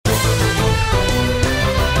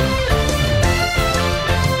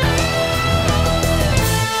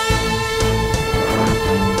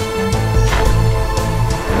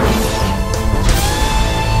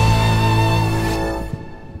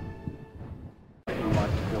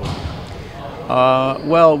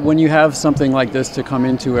Well, when you have something like this to come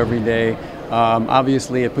into every day,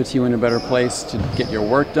 obviously it puts you in a better place to get your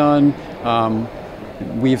work done.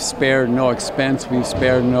 We've spared no expense, we've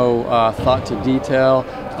spared no thought to detail,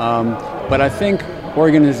 but I think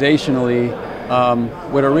organizationally,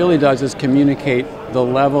 what it really does is communicate the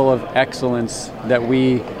level of excellence that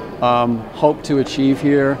we hope to achieve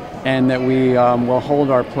here, and that we will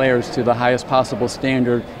hold our players to the highest possible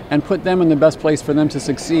standard and put them in the best place for them to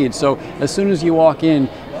succeed. So as soon as you walk in,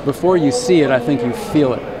 before you see it, I think you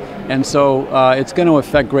feel it. And so it's going to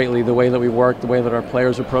affect greatly the way that we work, the way that our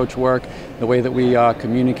players approach work, the way that we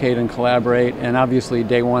communicate and collaborate, and obviously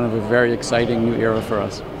day one of a very exciting new era for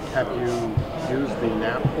us. Have you used the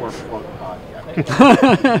nap or float pod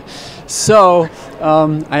yet? So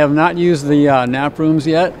I have not used the nap rooms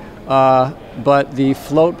yet, but the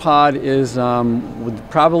float pod is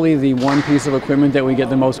probably the one piece of equipment that we get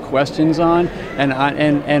the most questions on.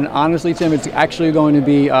 And honestly, Tim, it's actually going to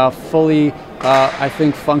be fully, I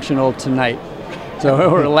think, functional tonight.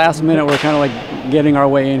 So we're last minute, we're kind of like getting our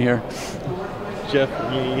way in here. Jeff,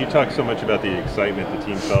 you talked so much about the excitement the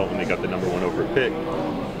team felt when they got the #1 overall pick.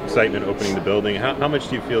 Excitement opening the building. How much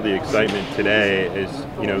do you feel the excitement today is,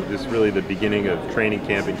 this really the beginning of training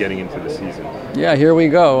camp and getting into the season? Yeah, here we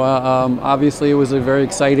go. Obviously, it was a very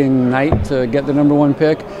exciting night to get the #1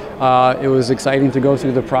 pick. It was exciting to go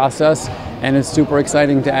through the process, and it's super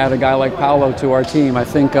exciting to add a guy like Paolo to our team. I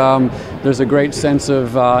think there's a great sense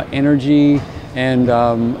of energy and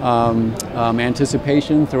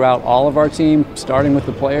anticipation throughout all of our team, starting with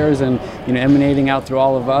the players and emanating out through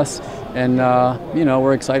all of us. And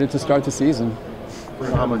we're excited to start the season. For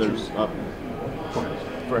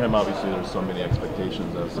him, obviously, there's so many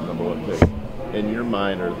expectations as the #1 pick. In your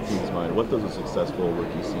mind or the team's mind, what does a successful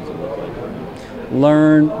rookie season look like for him?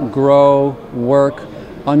 Learn, grow, work,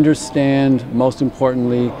 understand, most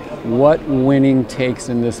importantly, what winning takes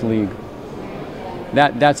in this league.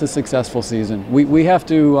 That's a successful season. We have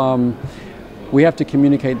to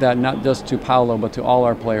communicate that not just to Paolo but to all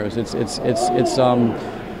our players.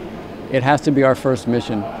 It has to be our first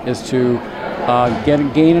mission, is to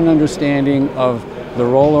gain an understanding of the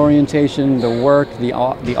role orientation, the work, the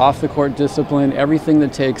off-the-court discipline, everything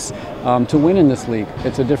that takes to win in this league.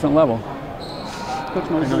 It's a different level. I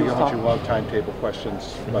know you love timetable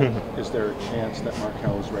questions, but is there a chance that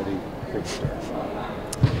Markelle is ready for the start?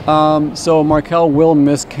 So Markelle will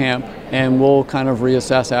miss camp, and we'll kind of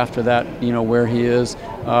reassess after that, where he is.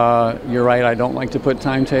 You're right, I don't like to put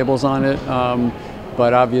timetables on it.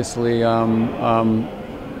 But obviously,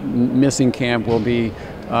 missing camp will be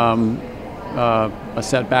a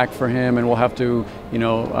setback for him, and we'll have to,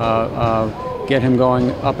 get him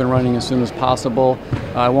going up and running as soon as possible.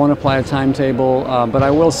 I won't apply a timetable, but I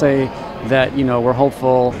will say that we're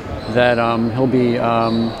hopeful that he'll be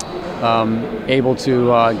able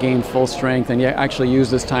to gain full strength and actually use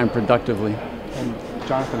this time productively. And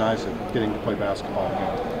Jonathan Isaac getting to play basketball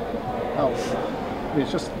again.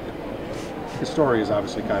 It's just. His story is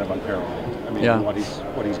obviously kind of unparalleled. I mean, what he's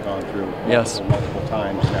gone through multiple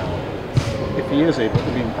times now. If he is able,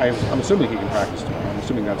 I'm assuming he can practice tomorrow. I'm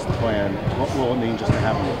assuming that's the plan. What will it mean just to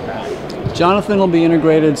have him back? Jonathan will be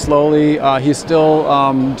integrated slowly. He's still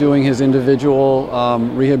doing his individual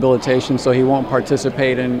rehabilitation, so he won't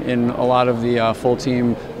participate in a lot of the full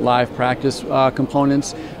team live practice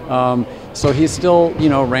components. So he's still,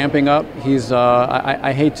 ramping up. He's.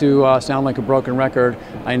 I hate to sound like a broken record.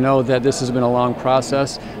 I know that this has been a long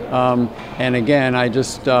process, and again, I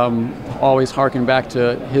just always harken back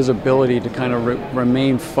to his ability to kind of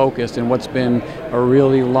remain focused in what's been a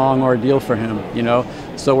really long ordeal for him.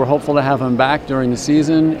 So we're hopeful to have him back during the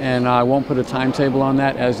season, and I won't put a timetable on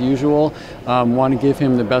that as usual. Want to give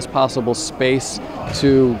him the best possible space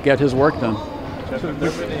to get his work done. Jeff, have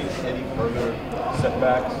there been any further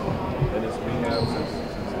setbacks in his rehab since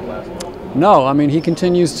the last one? No, I mean, he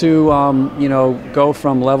continues to, go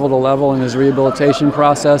from level to level in his rehabilitation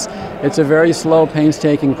process. It's a very slow,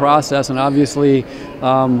 painstaking process, and obviously,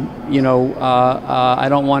 I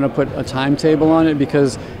don't want to put a timetable on it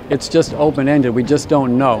because it's just open-ended. We just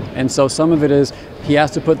don't know. And so some of it is he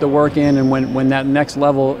has to put the work in, and when that next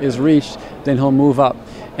level is reached, then he'll move up.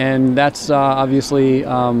 And that's obviously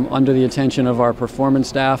under the attention of our performance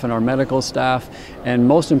staff and our medical staff. And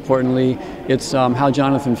most importantly, it's how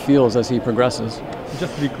Jonathan feels as he progresses.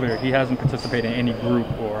 Just to be clear, he hasn't participated in any group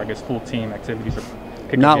or, I guess, full team activities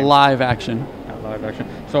or not games. Live action. Not live action.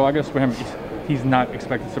 So I guess for him, he's not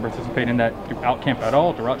expected to participate in that throughout camp at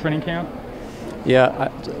all, throughout training camp?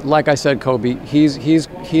 Yeah, like I said, Kobe, he's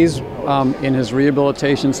in his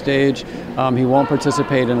rehabilitation stage. He won't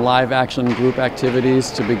participate in live action group activities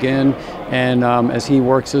to begin, and as he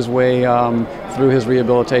works his way through his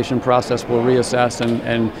rehabilitation process, we'll reassess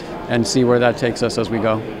and see where that takes us as we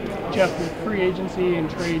go. Jeff, with free agency and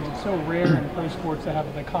trades, it's so rare in pro sports to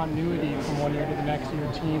have the continuity from one year to the next. Your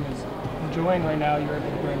team is enjoying right now. You're able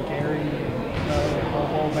to bring Gary and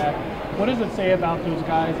Cole back. What does it say about those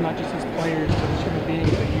guys, not just as players, but as human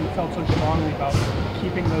beings, that you felt so strongly about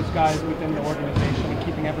keeping those guys within the organization and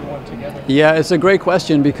keeping everyone together? Yeah, it's a great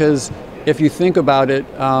question, because if you think about it,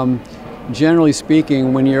 generally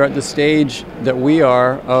speaking, when you're at the stage that we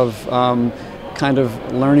are of kind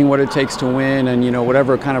of learning what it takes to win, and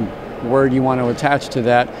whatever kind of word you want to attach to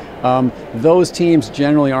that, those teams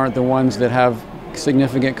generally aren't the ones that have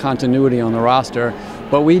significant continuity on the roster.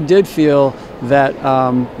 But we did feel that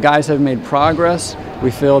guys have made progress.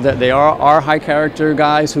 We feel that they are high character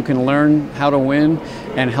guys who can learn how to win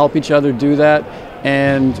and help each other do that.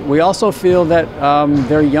 And we also feel that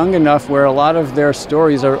they're young enough where a lot of their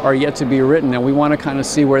stories are yet to be written, and we want to kind of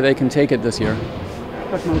see where they can take it this year.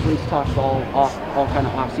 Coach Mosley's talked all kind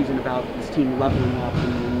of off season about this team leveling up,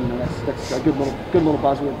 and that's a good little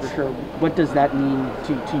buzzword for sure. What does that mean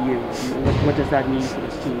to you? What does that mean for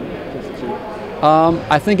this team?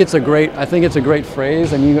 I think it's a great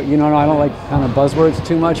phrase, and I don't like kind of buzzwords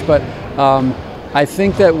too much, but I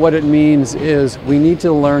think that what it means is we need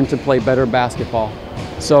to learn to play better basketball.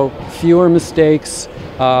 So fewer mistakes,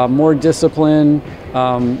 more discipline,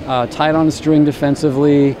 tight on the string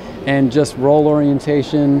defensively, and just role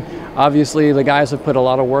orientation. Obviously, the guys have put a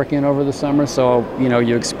lot of work in over the summer, so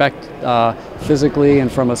you expect physically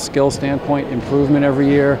and from a skill standpoint improvement every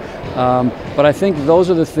year. But I think those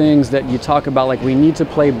are the things that you talk about, like we need to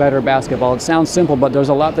play better basketball. It sounds simple, but there's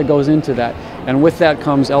a lot that goes into that. And with that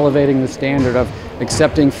comes elevating the standard of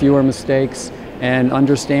accepting fewer mistakes and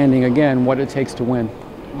understanding, again, what it takes to win.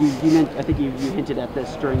 I think you hinted at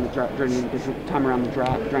this during the time around the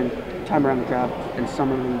draft and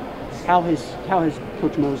summer league. How has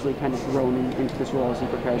Coach Mosley kind of grown into this role as he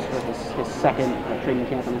prepares for his second training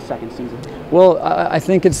camp and his second season? Well, I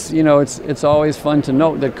think it's always fun to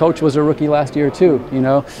note that Coach was a rookie last year too,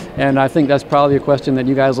 and I think that's probably a question that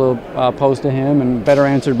you guys will pose to him and better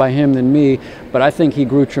answered by him than me. But I think he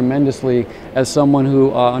grew tremendously as someone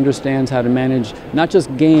who understands how to manage not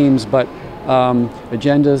just games but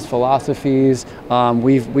agendas, philosophies.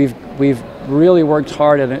 We've really worked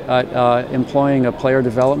hard at employing a player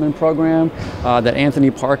development program that Anthony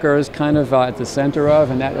Parker is kind of at the center of,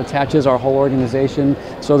 and that attaches our whole organization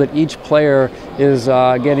so that each player is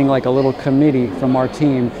getting like a little committee from our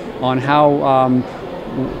team on how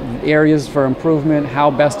areas for improvement, how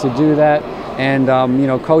best to do that. And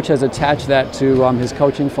Coach has attached that to his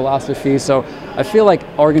coaching philosophy. So I feel like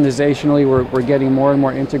organizationally we're getting more and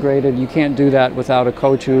more integrated. You can't do that without a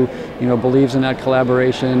coach who believes in that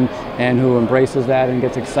collaboration and who embraces that and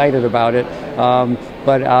gets excited about it.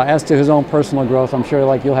 But as to his own personal growth, I'm sure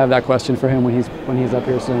you'll have that question for him when he's up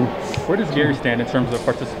here soon. Where does Gary stand in terms of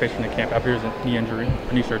participation in camp after his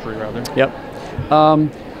knee surgery rather? Yep.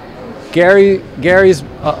 Gary's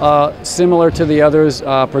similar to the others,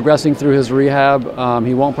 progressing through his rehab.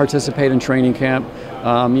 He won't participate in training camp.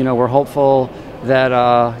 We're hopeful that,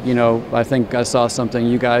 I think I saw something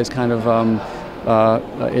you guys kind of,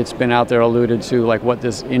 it's been out there alluded to, like what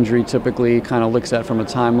this injury typically kind of looks at from a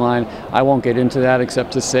timeline. I won't get into that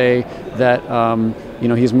except to say that,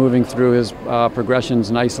 he's moving through his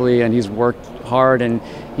progressions nicely, and he's worked hard, and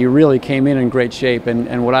he really came in great shape.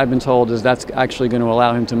 And what I've been told is that's actually going to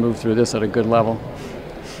allow him to move through this at a good level.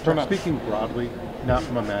 Speaking broadly, not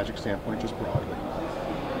from a Magic standpoint, just broadly,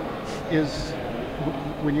 is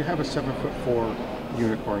when you have a 7'4"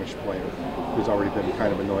 unicornish player who's already been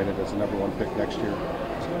kind of anointed as the #1 pick next year,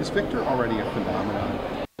 is Victor already a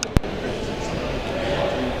phenomenon?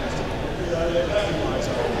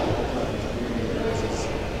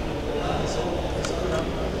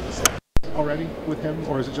 Already with him,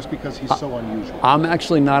 or is it just because he's so unusual? I'm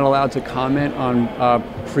actually not allowed to comment on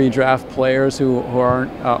pre-draft players who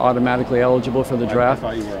aren't automatically eligible for the draft.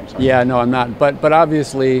 I thought you were. I'm sorry. Yeah, no, I'm not. But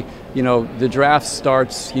obviously, the draft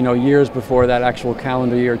starts, years before that actual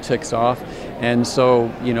calendar year ticks off, and so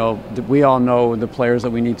we all know the players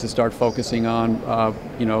that we need to start focusing on,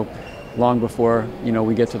 long before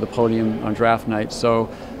we get to the podium on draft night. So.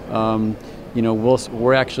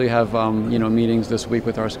 We'll actually have meetings this week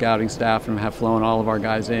with our scouting staff and have flown all of our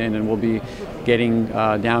guys in, and we'll be getting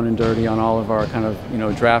down and dirty on all of our kind of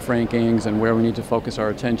draft rankings and where we need to focus our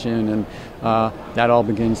attention, and that all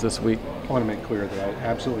begins this week. I want to make clear that I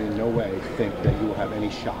absolutely in no way think that you will have any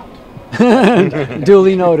shot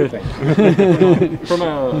Duly noted. From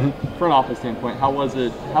a front office standpoint,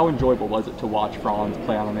 how enjoyable was it to watch Franz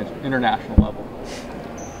play on an international level?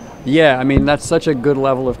 Yeah, I mean, that's such a good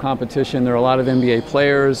level of competition. There are a lot of NBA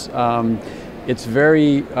players. It's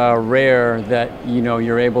very rare that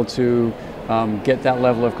you're able to get that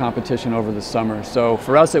level of competition over the summer. So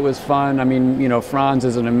for us, it was fun. I mean, Franz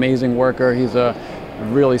is an amazing worker. He's a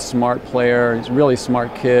really smart player. He's a really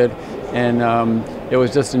smart kid, and it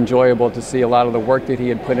was just enjoyable to see a lot of the work that he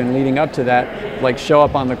had put in leading up to that, like, show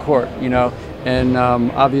up on the court. And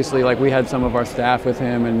obviously, like, we had some of our staff with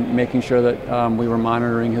him and making sure that we were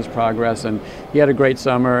monitoring his progress. And he had a great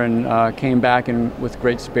summer and came back with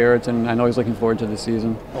great spirits. And I know he's looking forward to the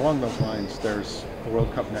season. Along those lines, there's a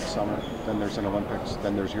World Cup next summer, then there's an Olympics,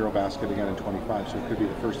 then there's Eurobasket again in 25. So it could be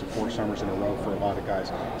the first of 4 summers in a row for a lot of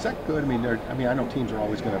guys. Is that good? I mean, I know teams are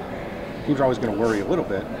always going to worry a little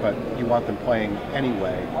bit, but you want them playing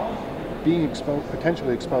anyway. Being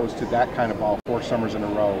potentially exposed to that kind of ball 4 summers in a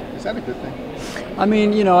row, is that a good thing? I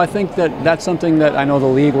mean, I think that's something that I know the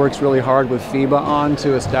league works really hard with FIBA on,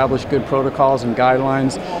 to establish good protocols and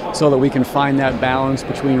guidelines so that we can find that balance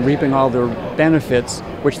between reaping all the benefits,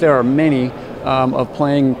 which there are many, of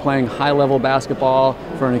playing high-level basketball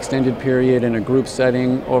for an extended period in a group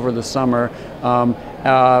setting over the summer.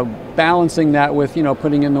 Balancing that with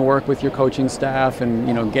putting in the work with your coaching staff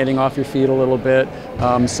and getting off your feet a little bit.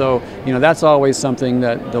 So that's always something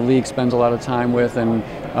that the league spends a lot of time with, and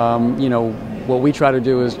what we try to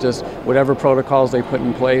do is just whatever protocols they put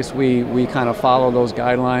in place, we kind of follow those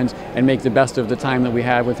guidelines and make the best of the time that we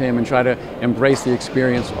have with him and try to embrace the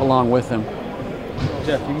experience along with him.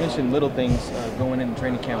 Jeff, you mentioned little things going into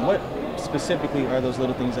training camp. What specifically are those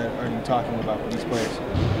little things that are you talking about with these players?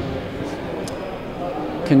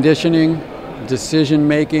 Conditioning,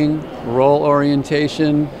 Decision-making, role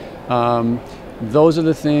orientation, those are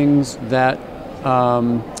the things that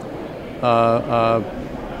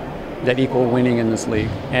that equal winning in this league.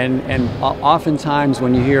 And oftentimes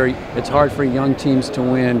when you hear it's hard for young teams to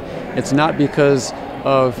win, it's not because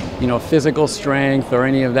of physical strength or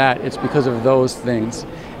any of that. It's because of those things.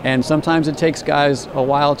 And sometimes it takes guys a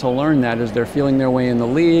while to learn that as they're feeling their way in the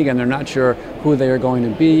league and they're not sure who they are going to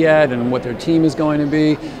be yet and what their team is going to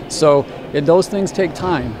be. So those things take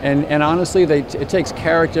time. And honestly, it takes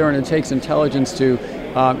character and it takes intelligence to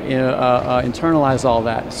internalize all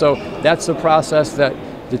that. So that's the process that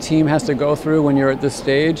the team has to go through when you're at this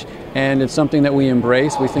stage, and it's something that we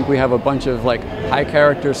embrace. We think we have a bunch of high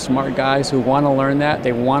character, smart guys who want to learn that.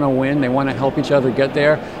 They want to win. They want to help each other get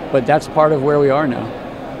there. But that's part of where we are now.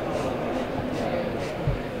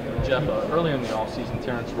 Jeff, earlier in the offseason,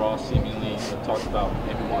 Terrence Ross seemingly talked about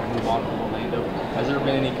maybe wanting to move on from Orlando. Has there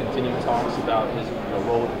been any continued talks about his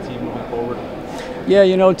role with the team moving forward?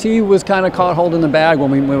 Yeah, T was kind of caught holding the bag when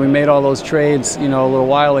we made all those trades, a little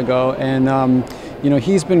while ago, and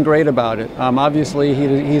he's been great about it. Obviously,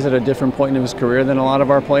 he's at a different point in his career than a lot of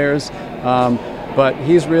our players, but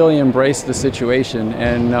he's really embraced the situation,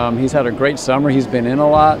 and he's had a great summer. He's been in a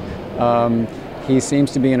lot. He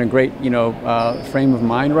seems to be in a great, frame of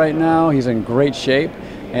mind right now. He's in great shape,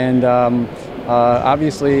 and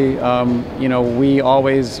obviously, we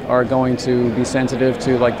always are going to be sensitive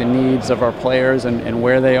to the needs of our players and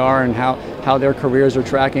where they are and how their careers are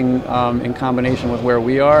tracking in combination with where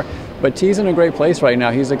we are. But T's in a great place right now.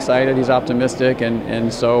 He's excited, he's optimistic,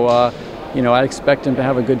 and so I expect him to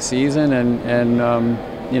have a good season, and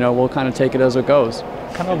we'll kind of take it as it goes.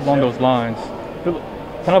 Kind of along those lines,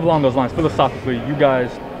 philosophically, you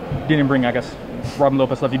guys didn't bring, I guess, Robin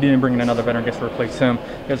Lopez left, you didn't bring in another veteran, I guess, to replace him.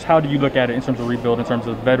 Because how do you look at it in terms of rebuild, in terms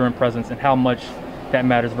of veteran presence, and how much that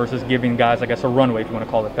matters versus giving guys, I guess, a runway, if you want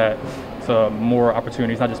to call it that, to more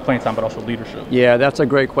opportunities, not just playing time, but also leadership? Yeah, that's a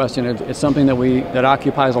great question. It's something that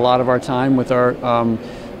occupies a lot of our time with our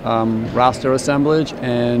roster assemblage,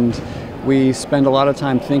 and we spend a lot of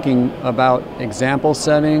time thinking about example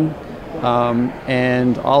setting,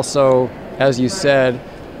 and also, as you said,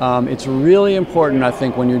 it's really important, I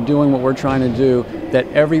think, when you're doing what we're trying to do, that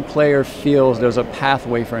every player feels there's a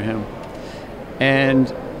pathway for him.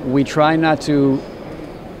 And we try not to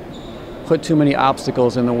put too many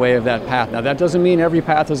obstacles in the way of that path. Now, that doesn't mean every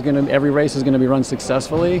race is going to be run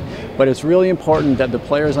successfully, but it's really important that the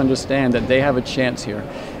players understand that they have a chance here.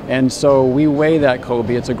 And so we weigh that,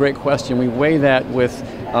 Kobe. It's a great question. We weigh that with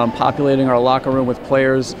populating our locker room with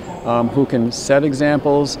players who can set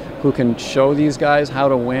examples, who can show these guys how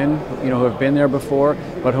to win, who have been there before,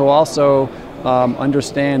 but who also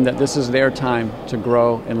understand that this is their time to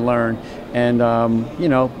grow and learn. And you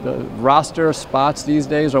know, the roster spots these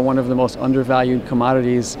days are one of the most undervalued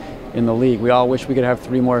commodities in the league. We all wish we could have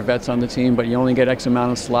 3 more vets on the team, but you only get X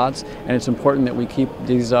amount of slots, and it's important that we keep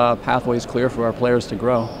these pathways clear for our players to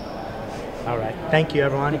grow. All right. Thank you,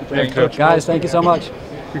 everyone. Thank you, Coach. Guys, thank you so much.